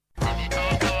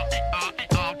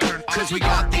we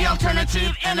got the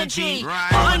alternative energy.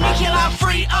 Right.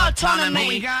 Nuclear-free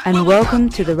autonomy. And welcome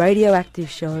to the Radioactive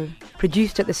Show,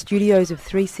 produced at the studios of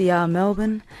 3CR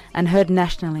Melbourne and heard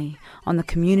nationally on the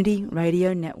Community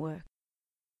Radio Network.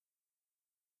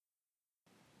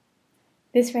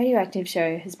 This radioactive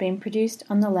show has been produced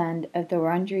on the land of the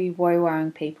Wurundjeri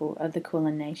Woiwurrung people of the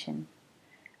Kulin Nation.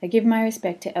 I give my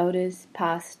respect to elders,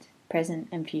 past, present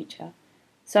and future.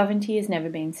 Sovereignty has never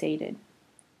been ceded.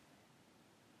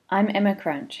 I'm Emma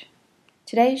Crunch.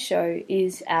 Today's show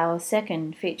is our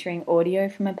second featuring audio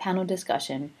from a panel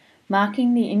discussion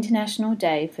marking the International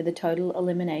Day for the Total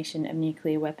Elimination of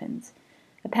Nuclear Weapons,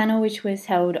 a panel which was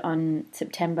held on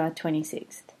September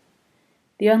 26th.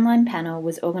 The online panel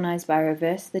was organised by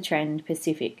Reverse the Trend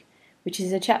Pacific, which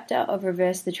is a chapter of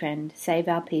Reverse the Trend, Save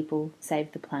Our People,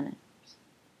 Save the Planet.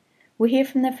 We'll hear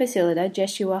from the facilitator,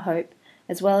 Jeshua Hope,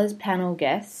 as well as panel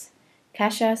guests,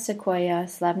 Kasia Sequoia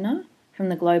Slavna from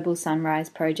the Global Sunrise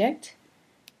Project,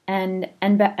 and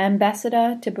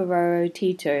Ambassador Tibororo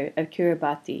Tito of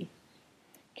Kiribati.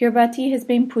 Kiribati has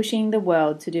been pushing the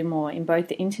world to do more in both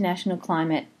the international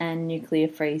climate and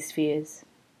nuclear-free spheres.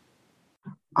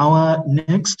 Our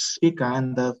next speaker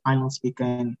and the final speaker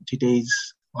in today's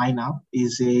lineup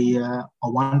is a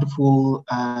wonderful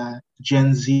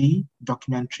Gen Z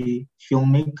documentary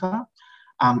filmmaker,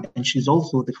 and she's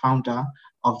also the founder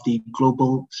of the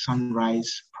Global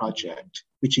Sunrise Project,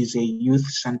 which is a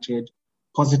youth-centered,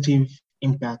 positive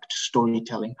impact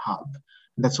storytelling hub.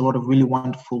 And that's a lot of really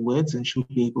wonderful words, and she'll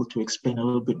be able to explain a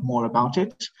little bit more about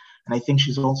it. And I think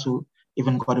she's also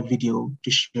even got a video to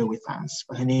share with us.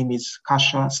 Her name is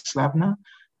Kasia Slavna,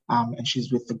 and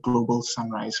she's with the Global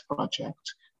Sunrise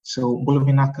Project. So,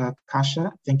 Bolovinaka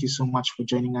Kasia, thank you so much for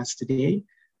joining us today,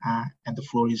 and the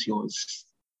floor is yours.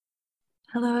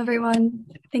 Hello, everyone.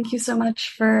 Thank you so much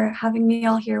for having me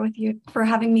here with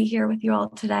you all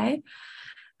today.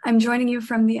 I'm joining you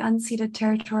from the unceded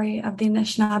territory of the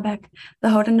Anishinaabeg, the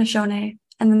Haudenosaunee,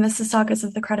 and the Mississaugas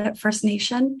of the Credit First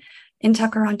Nation in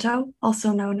Tkaronto,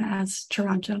 also known as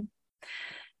Toronto.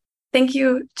 Thank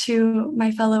you to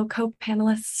my fellow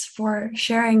co-panelists for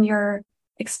sharing your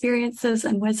experiences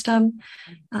and wisdom.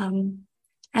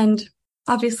 And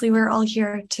obviously, we're all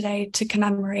here today to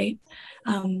commemorate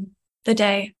the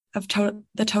day of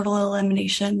the total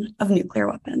elimination of nuclear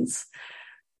weapons.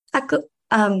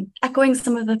 Echoing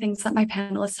some of the things that my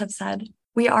panelists have said,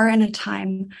 we are in a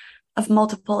time of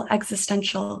multiple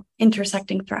existential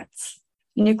intersecting threats.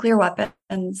 Nuclear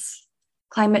weapons,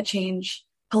 climate change,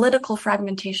 political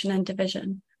fragmentation and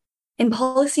division. In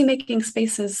policymaking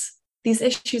spaces, these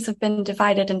issues have been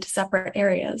divided into separate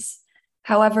areas.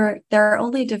 However, they're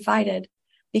only divided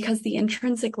because the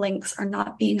intrinsic links are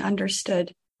not being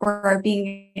understood or are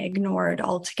being ignored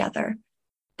altogether.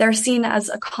 They're seen as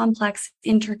a complex,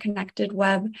 interconnected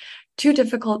web, too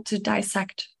difficult to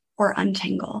dissect or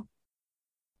untangle.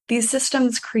 These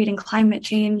systems creating climate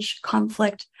change,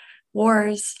 conflict,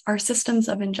 wars are systems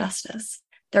of injustice.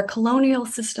 They're colonial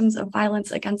systems of violence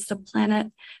against the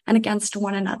planet and against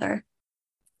one another.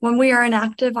 When we are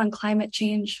inactive on climate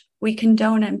change, we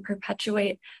condone and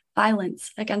perpetuate violence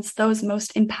against those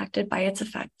most impacted by its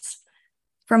effects.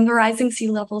 From the rising sea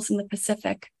levels in the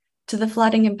Pacific, to the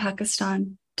flooding in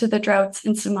Pakistan, to the droughts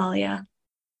in Somalia.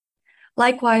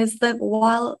 Likewise, the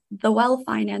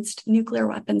well-financed nuclear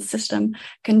weapons system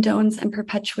condones and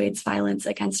perpetuates violence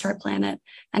against our planet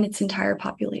and its entire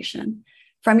population.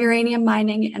 From uranium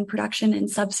mining and production in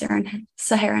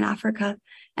sub-Saharan Africa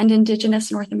and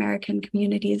indigenous North American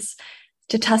communities,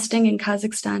 to testing in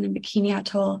Kazakhstan and Bikini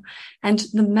Atoll, and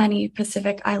the many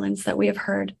Pacific islands that we have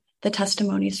heard the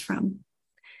testimonies from.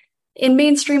 In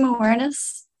mainstream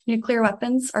awareness, nuclear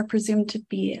weapons are presumed to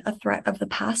be a threat of the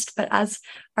past, but as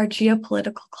our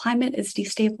geopolitical climate is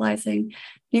destabilizing,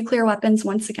 nuclear weapons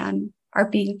once again are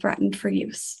being threatened for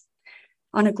use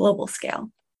on a global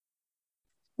scale.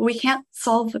 We can't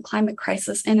solve the climate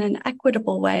crisis in an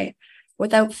equitable way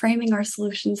without framing our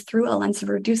solutions through a lens of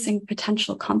reducing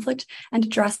potential conflict and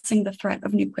addressing the threat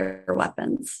of nuclear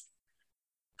weapons.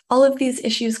 All of these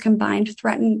issues combined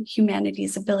threaten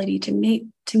humanity's ability to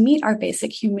meet our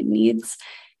basic human needs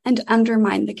and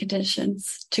undermine the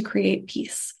conditions to create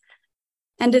peace.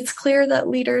 And it's clear that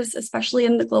leaders, especially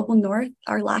in the global north,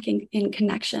 are lacking in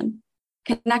connection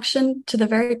to the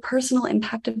very personal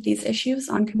impact of these issues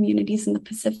on communities in the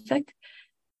Pacific,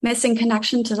 missing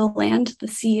connection to the land, the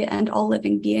sea, and all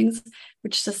living beings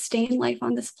which sustain life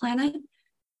on this planet,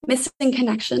 missing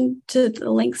connection to the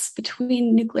links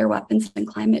between nuclear weapons and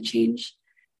climate change,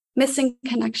 missing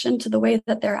connection to the way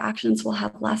that their actions will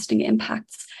have lasting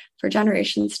impacts for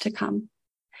generations to come.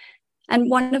 And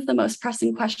one of the most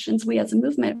pressing questions we as a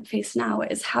movement face now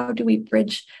is how do we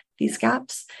bridge these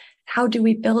gaps? How do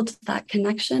we build that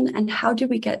connection? And how do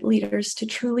we get leaders to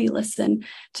truly listen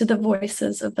to the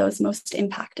voices of those most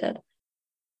impacted?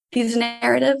 These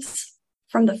narratives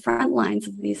from the front lines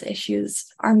of these issues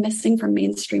are missing from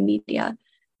mainstream media.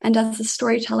 And as a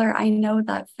storyteller, I know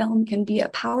that film can be a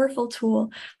powerful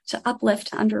tool to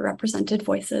uplift underrepresented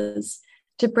voices,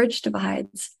 to bridge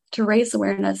divides, to raise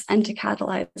awareness, and to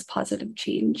catalyze positive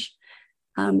change.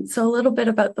 So a little bit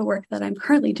about the work that I'm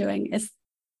currently doing is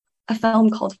a film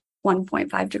called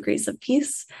 1.5 Degrees of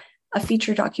Peace, a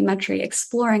feature documentary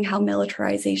exploring how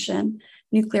militarization,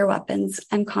 nuclear weapons,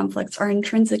 and conflicts are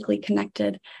intrinsically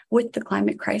connected with the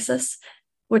climate crisis,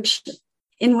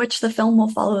 in which the film will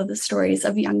follow the stories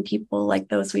of young people like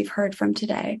those we've heard from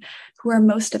today, who are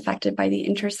most affected by the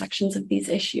intersections of these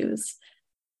issues.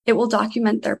 It will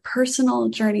document their personal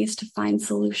journeys to find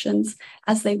solutions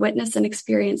as they witness and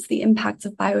experience the impacts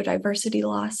of biodiversity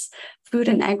loss, food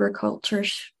and agriculture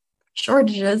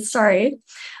shortages,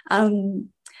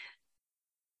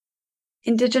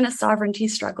 Indigenous sovereignty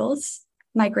struggles,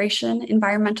 migration,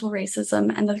 environmental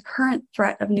racism, and the current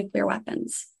threat of nuclear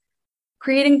weapons.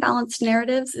 Creating balanced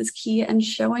narratives is key, and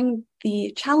showing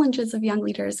the challenges of young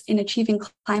leaders in achieving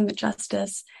climate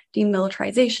justice,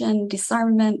 demilitarization,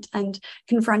 disarmament, and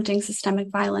confronting systemic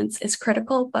violence is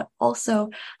critical, but also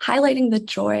highlighting the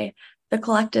joy, the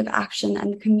collective action,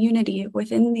 and the community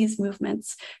within these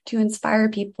movements to inspire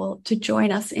people to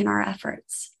join us in our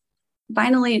efforts.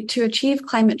 Finally, to achieve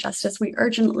climate justice, we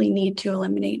urgently need to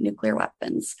eliminate nuclear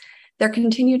weapons. Their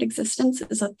continued existence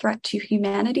is a threat to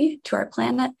humanity, to our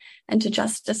planet, and to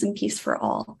justice and peace for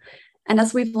all. And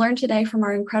as we've learned today from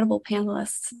our incredible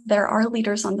panelists, there are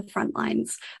leaders on the front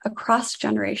lines across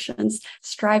generations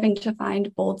striving to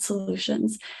find bold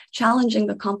solutions, challenging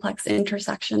the complex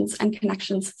intersections and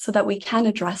connections so that we can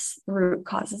address the root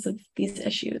causes of these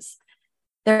issues.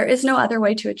 There is no other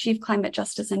way to achieve climate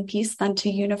justice and peace than to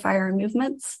unify our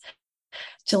movements,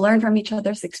 to learn from each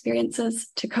other's experiences,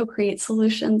 to co-create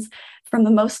solutions from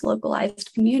the most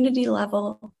localized community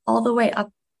level all the way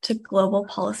up to global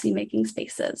policymaking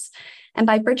spaces. And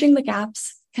by bridging the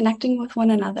gaps, connecting with one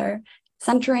another,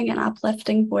 centering and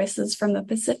uplifting voices from the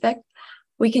Pacific,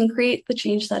 we can create the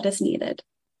change that is needed.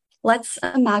 Let's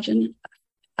imagine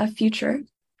a future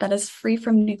that is free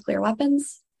from nuclear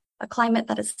weapons, a climate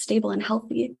that is stable and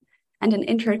healthy, and an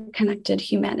interconnected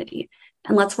humanity.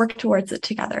 And let's work towards it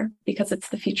together, because it's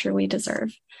the future we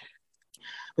deserve.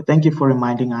 But thank you for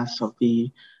reminding us of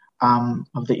the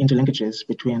interlinkages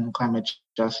between climate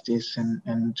justice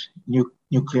and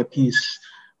nuclear peace,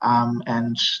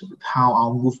 and how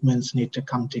our movements need to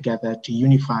come together to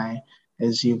unify,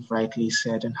 as you've rightly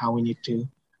said, and how we need to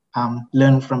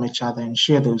learn from each other and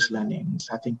share those learnings.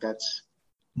 I think that's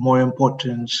more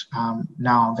important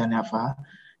now than ever,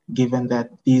 given that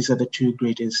these are the two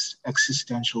greatest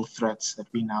existential threats that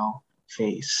we now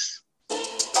face.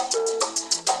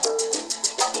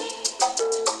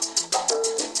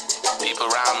 People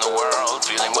around the world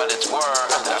feeling what it's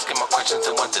worth, asking more questions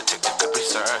than what detective could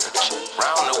research.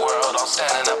 Around the world, all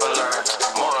standing up alert,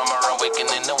 more and more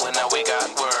awakening, knowing that we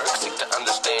got work. Seek to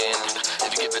understand,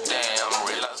 if you give a damn,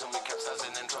 realizing we kept us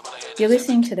in trouble. You're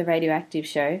listening to The Radioactive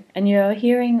Show, and you're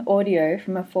hearing audio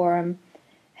from a forum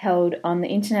held on the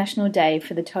International Day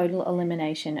for the Total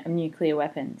Elimination of Nuclear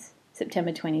Weapons,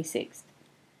 September 26th.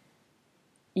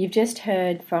 You've just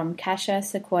heard from Kasia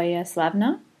Sequoia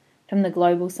Slavna from the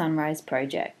Global Sunrise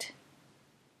Project.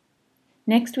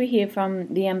 Next we hear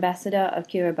from the Ambassador of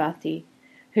Kiribati,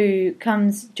 who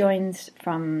joins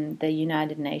from the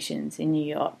United Nations in New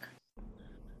York.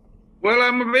 Well,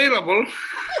 I'm available.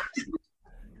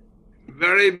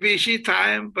 Very busy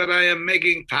time, but I am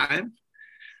making time.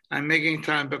 I'm making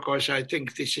time because I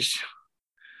think this is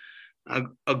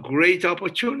a great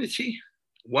opportunity,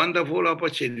 wonderful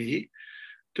opportunity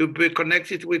to be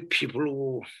connected with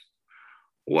people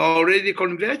who are already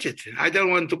converted. I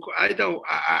don't want to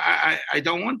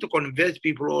convert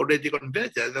people who are already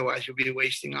converted, otherwise we'll be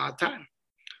wasting our time.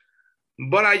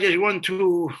 But I just want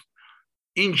to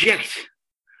inject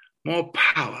more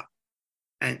power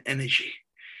and energy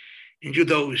into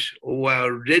those who are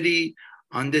already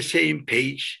on the same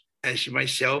page as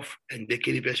myself and the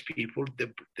Kiribati people,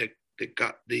 the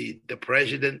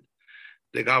president,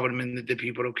 the government, and the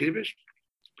people of Kiribati.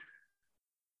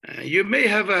 You may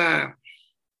have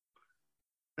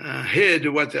heard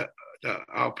what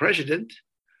our president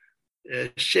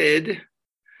said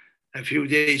a few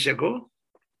days ago,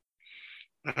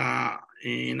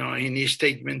 in his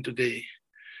statement to the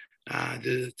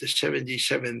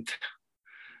 77th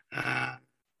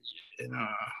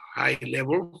high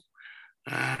level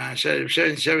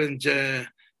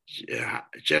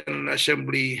General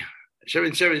Assembly,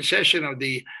 77th session of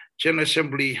the General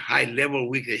Assembly High Level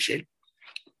Week, they said.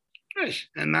 Yes,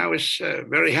 and I was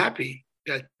very happy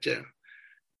that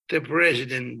the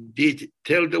president did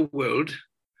tell the world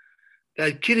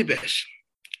that Kiribati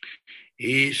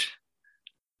is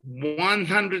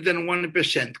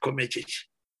 101% committed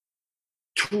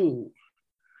to,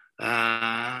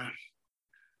 let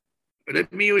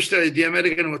me use the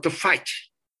American word, to fight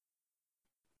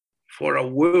for a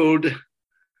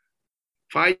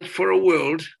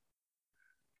world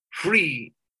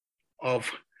free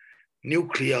of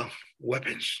nuclear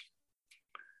weapons.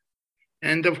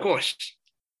 And of course,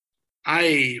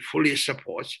 I fully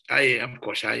support, I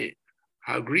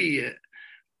agree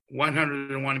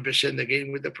 101%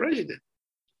 again with the president,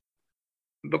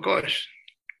 because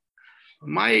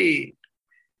my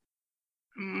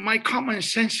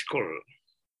commonsensical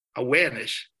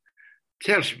awareness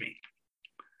tells me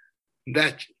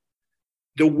that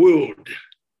the world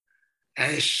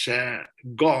has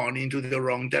gone into the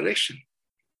wrong direction.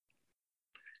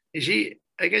 You see,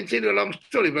 I can tell you a long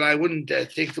story, but I wouldn't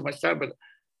take too much time. But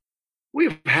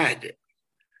we've had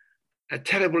a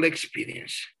terrible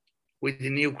experience with the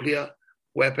nuclear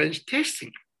weapons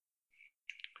testing.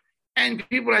 And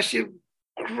people are still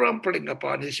crumpling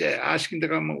upon this, asking the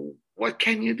government, what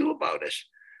can you do about this?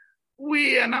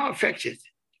 We are now affected.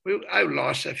 I've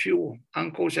lost a few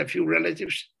uncles, a few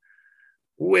relatives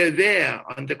who were there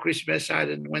on the Christmas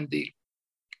Island when the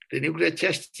nuclear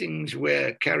testings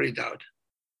were carried out.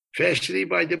 Firstly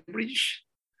by the British,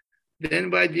 then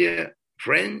by their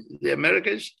friends, the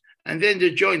Americans, and then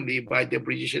jointly by the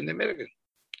British and the Americans.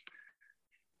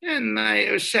 And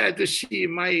I was sad to see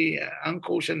my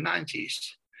uncles and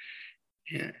aunties,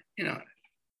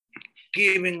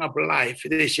 giving up life.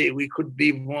 They say we could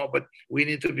be more, but we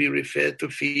need to be referred to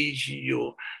Fiji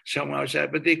or somewhere else.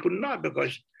 But they could not,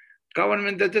 because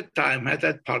government at the time had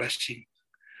that policy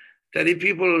that if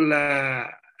people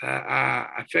are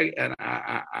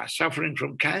suffering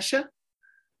from cancer,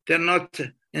 they're not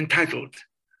entitled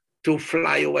to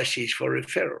fly overseas for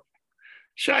referral.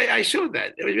 So I saw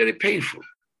that. It was very painful,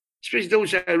 especially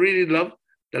those I really love,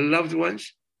 the loved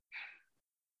ones.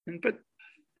 But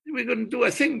we couldn't do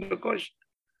a thing because,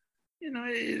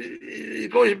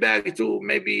 it goes back to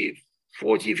maybe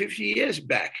 40, 50 years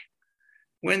back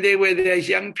when they were there as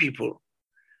young people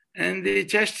and the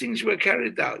testings were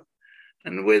carried out.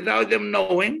 And without them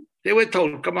knowing, they were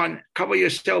told, come on, cover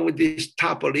yourself with this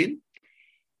tarpaulin.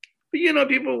 But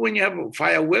people, when you have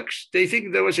fireworks, they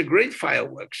think there was a great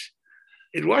fireworks.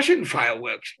 It wasn't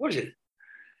fireworks, was it?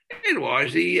 It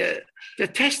was the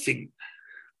testing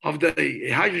of the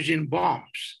hydrogen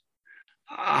bombs,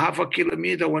 half a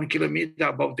kilometer, 1 kilometer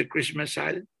above the Christmas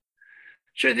Island.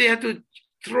 So they had to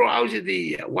throw out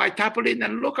the white tarpaulin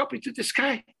and look up into the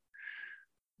sky.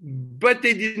 But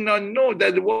they did not know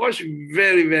that it was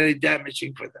very, very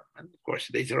damaging for them. And of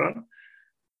course, later on,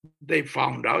 they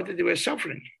found out that they were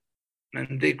suffering.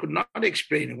 And they could not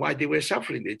explain why they were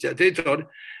suffering. They thought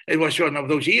it was one of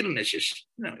those illnesses.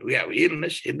 We have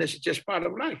illness is just part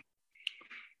of life.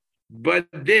 But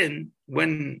then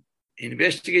when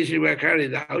investigations were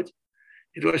carried out,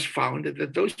 it was found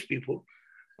that those people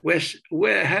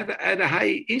had a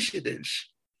high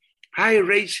incidence, high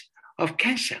rates of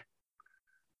cancer.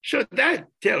 So that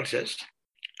tells us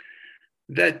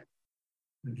that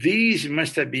these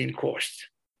must have been caused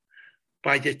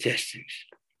by the testings.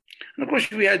 And of course,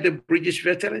 we had the British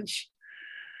veterans,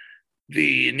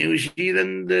 the New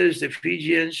Zealanders, the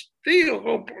Fijians. They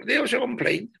also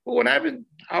complained. But what happened?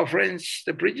 Our friends,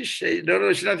 the British, say, no,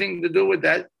 there's nothing to do with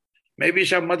that. Maybe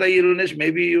some other illness,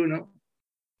 maybe,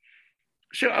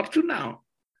 So up to now,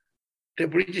 the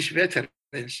British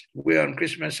veterans were on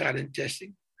Christmas Island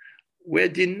testing, were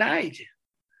denied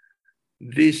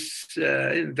this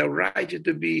the right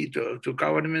to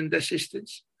government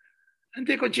assistance, and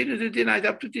they continue to deny it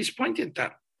up to this point in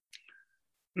time.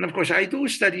 And of course, I do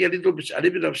study a little bit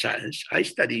of science. I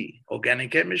study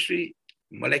organic chemistry,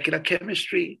 molecular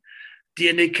chemistry,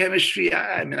 DNA chemistry.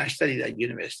 I studied at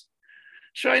university,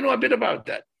 so I know a bit about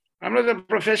that. I'm not a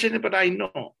professional, but I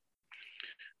know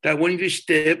that when you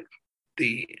step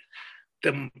the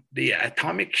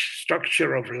atomic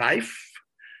structure of life,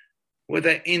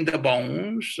 whether in the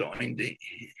bones or in the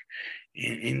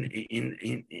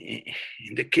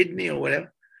kidney or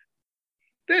whatever,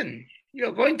 then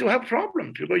you're going to have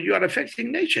problems because you are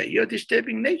affecting nature. You're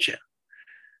disturbing nature.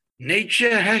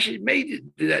 Nature has made it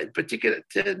that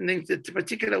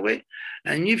particular way,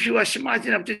 and if you are smart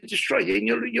enough to destroy it, then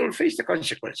you'll face the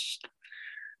consequences.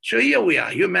 So here we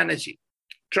are, humanity.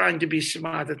 trying to be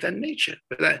smarter than nature.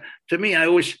 But to me,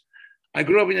 I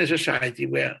grew up in a society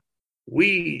where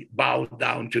we bow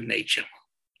down to nature.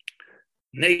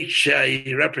 Nature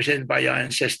is represented by our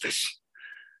ancestors.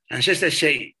 Ancestors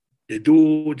say, they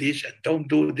do this and don't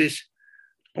do this.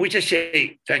 We just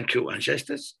say, thank you,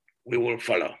 ancestors, we will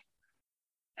follow.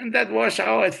 And that was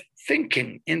our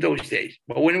thinking in those days.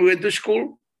 But when we went to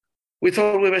school, we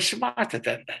thought we were smarter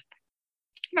than that.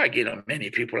 Like, many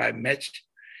people I've met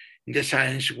in the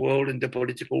science world, in the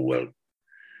political world,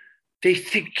 they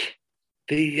think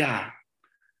they are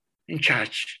in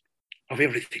charge of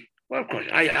everything. Well, of course,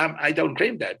 I don't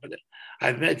claim that, but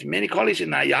I've met many colleagues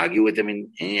and I argue with them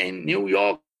in New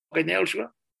York and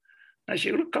elsewhere. I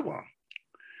say, look, come on.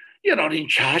 You're not in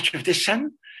charge of the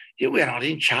sun. We are not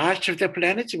in charge of the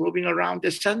planets moving around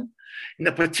the sun in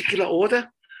a particular order.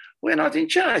 We're not in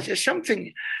charge. There's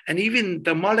something, and even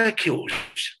the molecules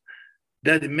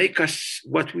that make us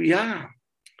what we are.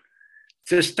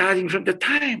 So starting from the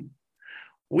time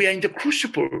we are in the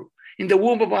crucible, in the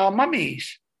womb of our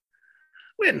mummies,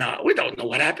 we don't know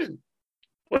what happened.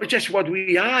 Well, just what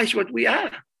we are is what we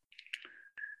are.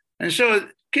 And so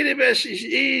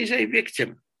Kiribati is a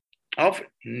victim of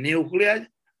nuclear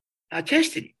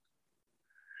testing.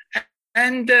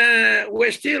 And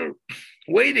we're still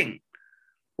waiting.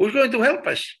 Who's going to help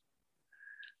us?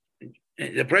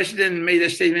 The president made a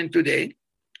statement today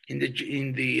in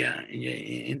the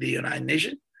United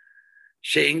Nations,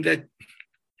 saying that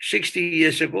 60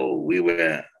 years ago we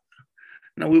were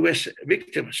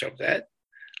victims of that.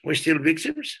 We're still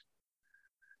victims.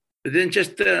 But then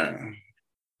just a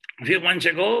few months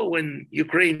ago, when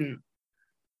Ukraine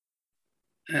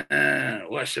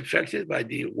was affected by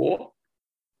the war,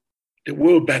 the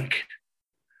World Bank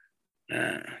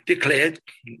declared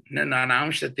and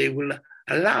announced that they will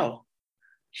allow,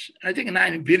 I think,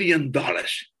 $9 billion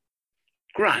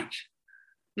grant,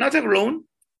 not a loan.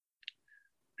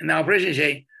 And our president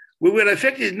saying, we were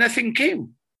affected, nothing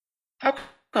came. How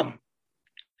come?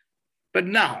 But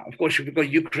now, of course, because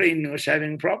Ukraine was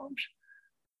having problems,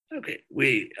 okay,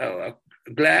 we are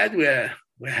glad, we're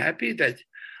happy that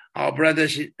our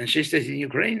brothers and sisters in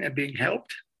Ukraine are being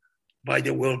helped by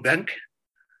the World Bank,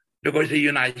 because the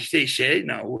United States said,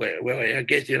 no, we're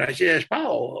against the United States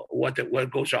power,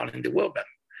 what goes on in the World Bank.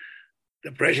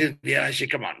 The president of the United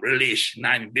States, come on, release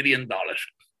 $9 billion.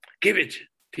 Give it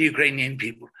to Ukrainian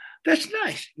people. That's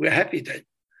nice. We're happy that.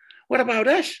 What about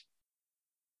us?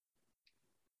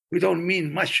 We don't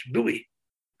mean much, do we?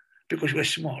 Because we're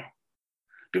small.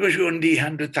 Because we're only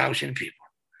 100,000 people.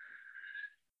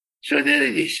 So there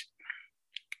it is.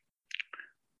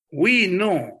 We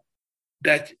know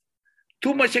that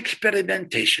too much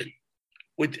experimentation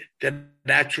with the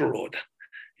natural order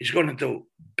is going to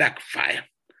backfire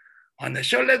on us.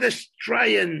 So let us try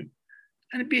and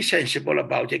be sensible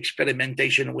about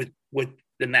experimentation with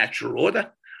the natural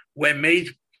order. We're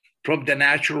made from the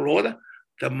natural order,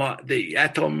 the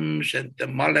atoms and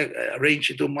the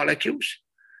arranged into molecules,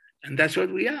 and that's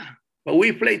what we are. But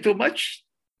we play too much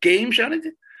games on it.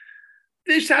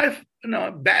 They start,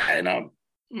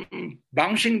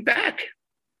 bouncing back.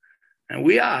 And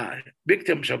we are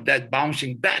victims of that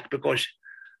bouncing back because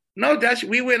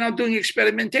we were not doing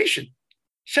experimentation.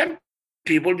 Some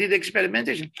people did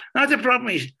experimentation. Now the problem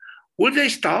is, will they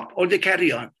stop or they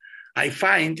carry on? I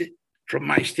find from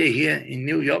my stay here in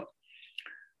New York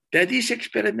that this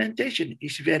experimentation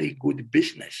is very good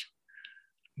business,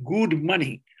 good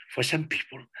money for some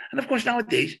people. And of course,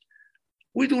 nowadays,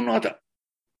 we do not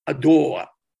adore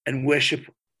and worship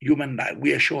human life.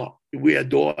 We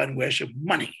adore and worship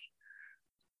money.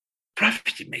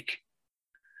 Profit making.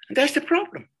 And that's the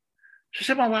problem. So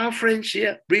some of our friends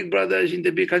here, big brothers in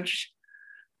the big countries,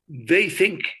 they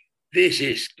think this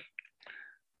is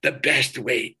the best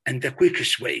way and the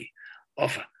quickest way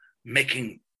of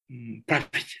making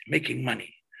profit, making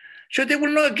money. So they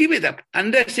will not give it up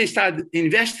unless they start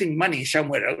investing money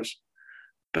somewhere else.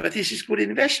 But this is good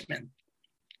investment.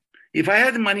 If I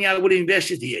had money, I would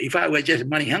invest it here if I were just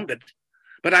money hungered.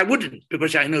 But I wouldn't,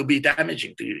 because I know it would be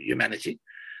damaging to humanity.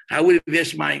 I would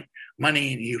invest my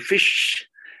money in fish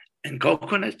and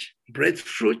coconut,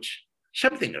 breadfruit,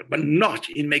 something, but not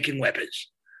in making weapons,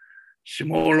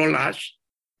 small or large.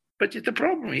 But the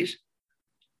problem is,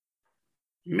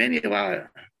 many of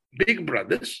our big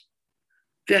brothers,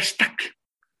 they're stuck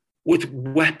with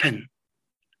weapon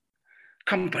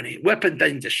company, weapon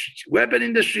industry. Weapon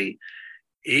industry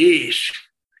is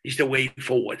the way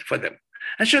forward for them.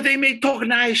 And so they may talk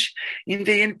nice in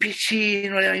the NPC,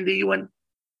 in the UN.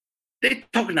 They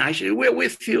talk nice. We're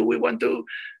with you. We want to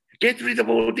get rid of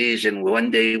all this. And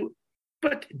one day,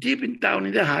 but deep down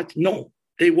in their heart, no,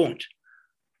 they won't.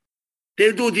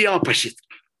 they do the opposite.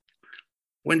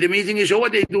 When the meeting is over,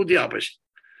 they do the opposite.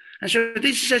 And so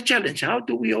this is a challenge. How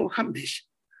do we overcome this?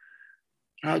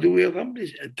 How do we overcome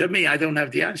this? To me, I don't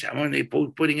have the answer. I'm only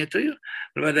putting it to you.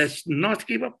 But let's not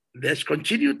give up. Let's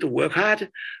continue to work hard,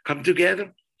 come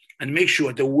together, and make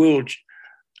sure the world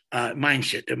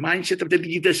mindset, the mindset of the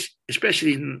leaders,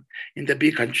 especially in the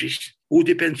big countries, who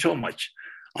depend so much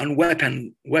on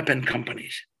weapon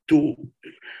companies to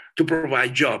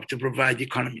provide jobs, to provide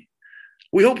economy.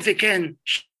 We hope they can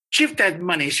shift that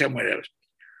money somewhere else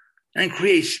and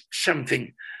create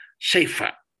something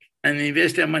safer and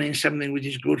invest their money in something which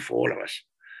is good for all of us.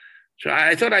 So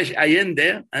I thought I end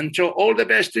there. And so all the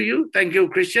best to you. Thank you,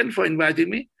 Christian, for inviting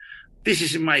me. This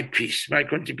is my piece, my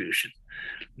contribution.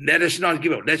 Let us not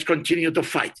give up. Let's continue to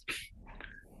fight.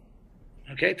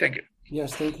 Okay, thank you.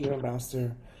 Yes, thank you,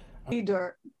 Ambassador.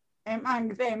 Leader among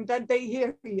them, that they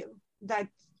hear you, that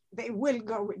they will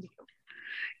go with you.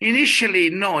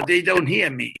 Initially, no, they don't hear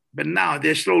me. But now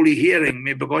they're slowly hearing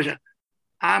me because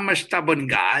I'm a stubborn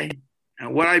guy.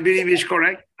 And what I believe is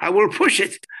correct, I will push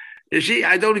it. You see,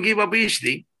 I don't give up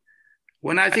easily.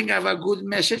 When I think I have a good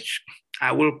message,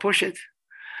 I will push it.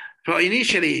 So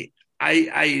initially,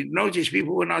 I noticed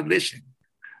people were not listening.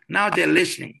 Now they're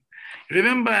listening.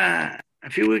 Remember, a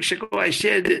few weeks ago, I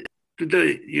said to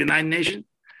the United Nations,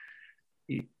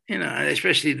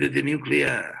 especially the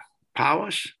nuclear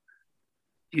powers,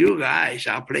 you guys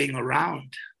are playing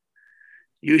around.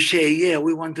 You say, yeah,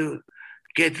 we want to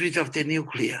get rid of the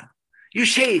nuclear. You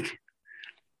say it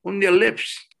on your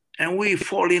lips, and we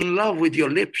fall in love with your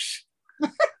lips.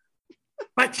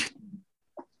 But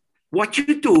what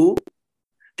you do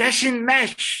doesn't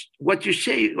match what you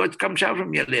say, what comes out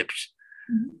from your lips.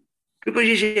 Mm-hmm. Because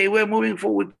you say, we're moving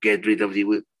forward, get rid of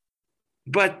the...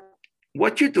 But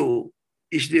what you do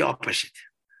is the opposite.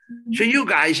 Mm-hmm. So you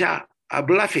guys are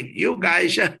bluffing. You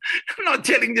guys are not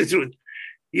telling the truth.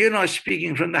 You're not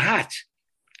speaking from the heart.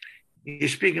 You're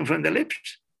speaking from the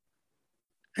lips.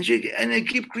 And they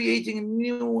keep creating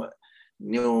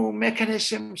new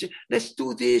mechanisms. Let's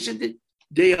do this. And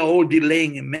they are all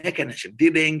delaying mechanisms,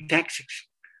 delaying tactics.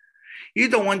 You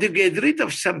don't want to get rid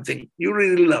of something you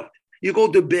really love. You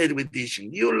go to bed with these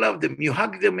things. You love them. You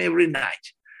hug them every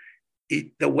night.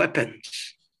 The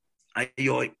weapons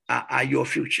are your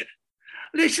future.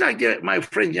 It's like my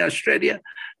friend in Australia,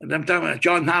 and I'm talking about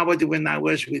John Howard when I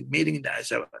was meeting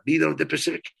as a leader of the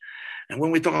Pacific. And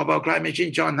when we talk about climate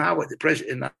change, John Howard, the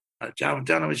president,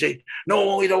 John would say,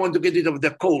 no, we don't want to get rid of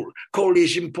the coal. Coal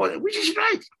is important, which is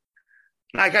right.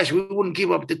 Like us, we wouldn't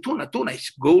give up the tuna. Tuna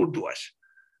is gold to us.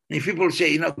 And if people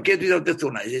say, get rid of the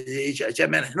tuna, it's a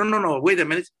minute. No, wait a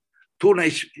minute. Tuna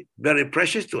is very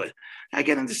precious to us. I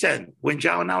can understand. When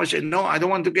John Howard said, no, I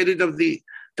don't want to get rid of the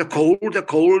coal. The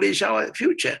coal is our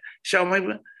future.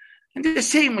 And the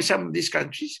same with some of these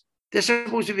countries. They're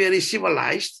supposed to be very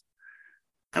civilized.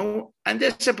 And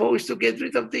they're supposed to get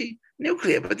rid of the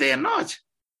nuclear, but they are not.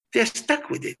 They're stuck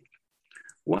with it.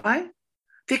 Why?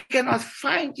 They cannot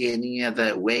find any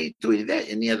other way to invest,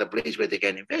 any other place where they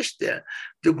can invest there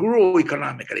to grow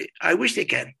economically. I wish they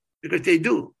can, because they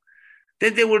do.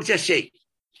 Then they will just say,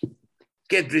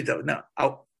 get rid of,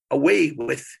 away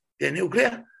with the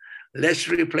nuclear. Let's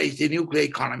replace the nuclear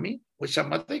economy with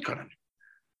some other economy.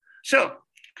 So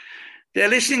they're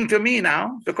listening to me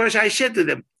now because I said to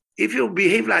them, if you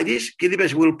behave like this,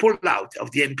 Kiribati will pull out of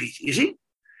the NPC, you see?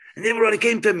 And everybody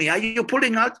came to me, are you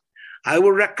pulling out? I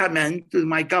will recommend to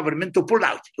my government to pull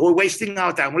out. You're wasting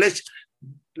our time. Let's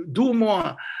do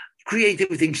more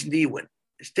creative things in the UN.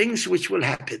 Things which will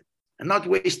happen. And not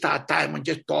waste our time on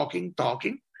just talking.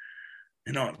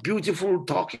 Beautiful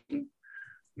talking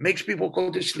makes people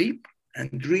go to sleep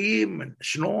and dream and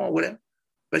snore, whatever.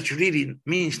 But it really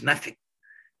means nothing.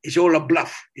 It's all a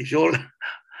bluff. It's all...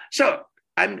 So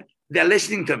they're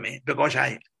listening to me because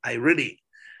I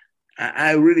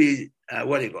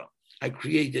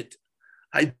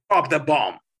dropped the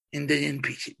bomb in the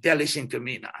NPC. They're listening to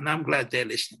me now, and I'm glad they're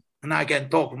listening. And I can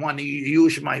talk more and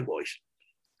use my voice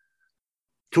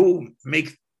to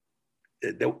make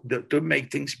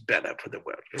things better for the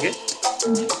world. Okay.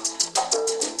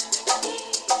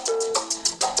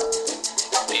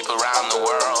 People around the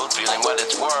world feeling what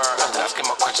it's worth, asking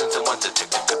more questions than what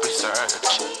detective could research.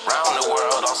 Round the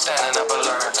world, all standing up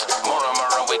alert. More and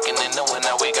more awakening, knowing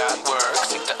that we got work.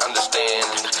 Seek to understand,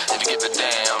 if you give a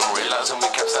damn. Realizing we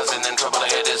capsizing in trouble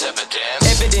ahead is evident.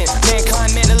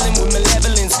 Mankind meddling with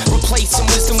malevolence, replacing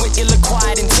wisdom with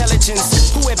ill-acquired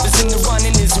intelligence. Whoever's in the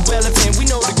running is irrelevant. We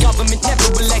know the government never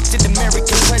elected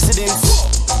American presidents.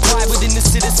 Pride within the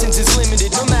citizens is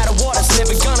limited. No matter what, it's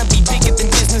never gonna be bigger than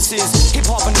businesses.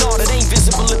 Hip-hop and art, it ain't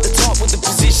visible at the top what the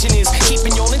position is.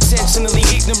 Keeping y'all intentionally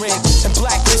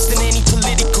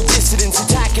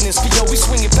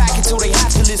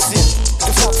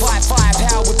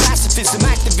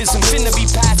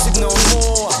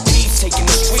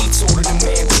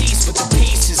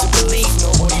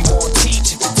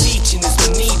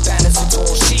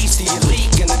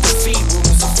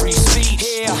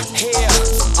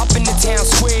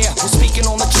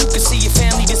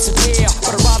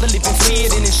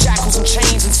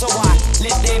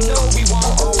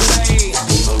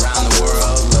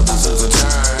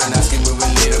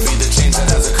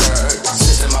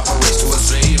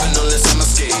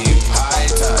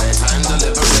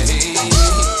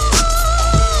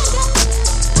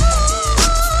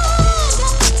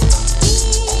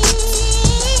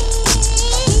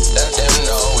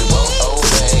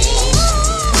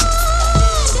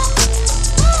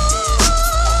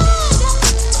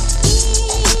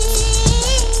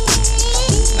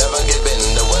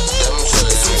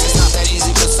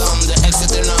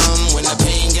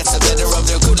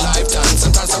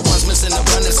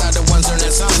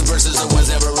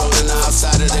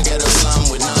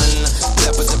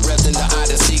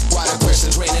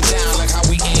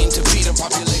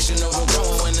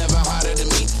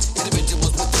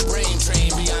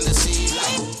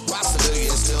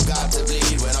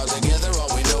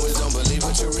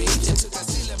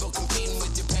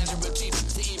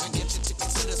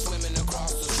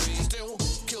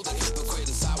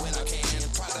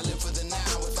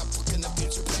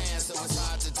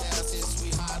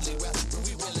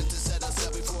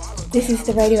This is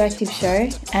The Radioactive Show,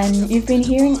 and you've been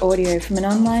hearing audio from an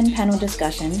online panel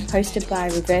discussion hosted by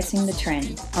Reversing the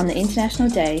Trend on the International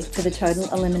Day for the Total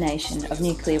Elimination of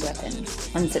Nuclear Weapons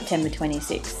on September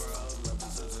 26th.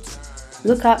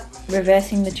 Look up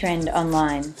Reversing the Trend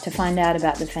online to find out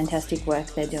about the fantastic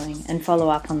work they're doing and follow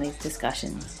up on these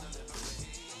discussions.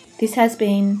 This has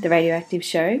been The Radioactive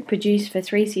Show, produced for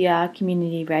 3CR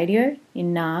Community Radio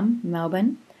in Naarm,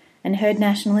 Melbourne, and heard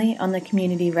nationally on the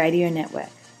Community Radio Network.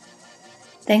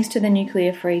 Thanks to the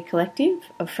Nuclear Free Collective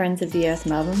of Friends of the Earth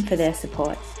Melbourne for their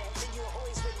support.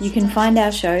 You can find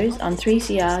our shows on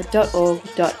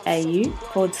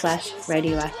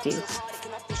 3cr.org.au/radioactive.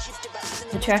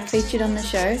 The track featured on the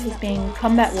show has been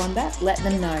Combat Wombat, Let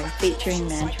Them Know, featuring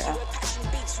Mantra.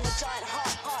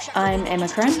 I'm Emma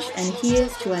Crunch, and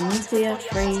here's to a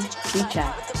nuclear-free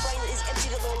future.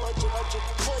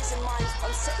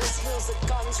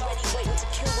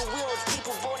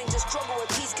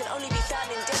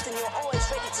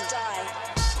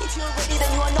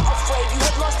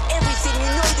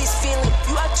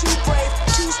 You are too brave,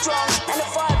 too strong, and a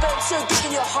fire burns so deep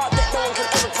in your heart that no one can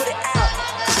ever put it out.